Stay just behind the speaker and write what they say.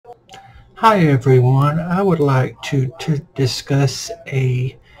Hi everyone, I would like to discuss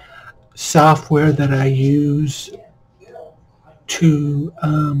a software that I use to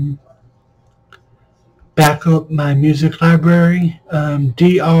back up my music library.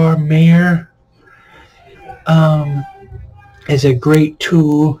 DRmare is a great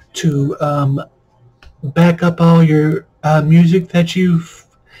tool to back up all your music that you've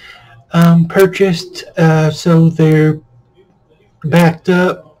purchased so they're backed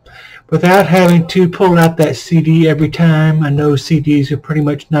up without having to pull out that CD every time. I know CDs are pretty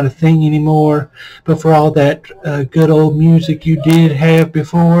much not a thing anymore, but for all that good old music you did have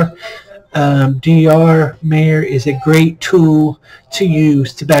before, DRmare is a great tool to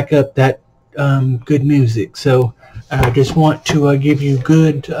use to back up that good music. So I just want to give you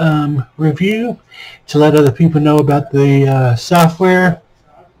good review to let other people know about the software.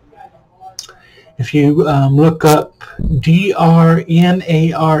 If you look up DRmare,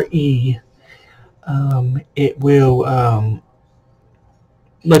 it will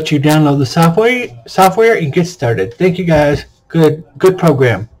let you download the software and get started. Thank you guys. Good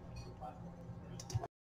program.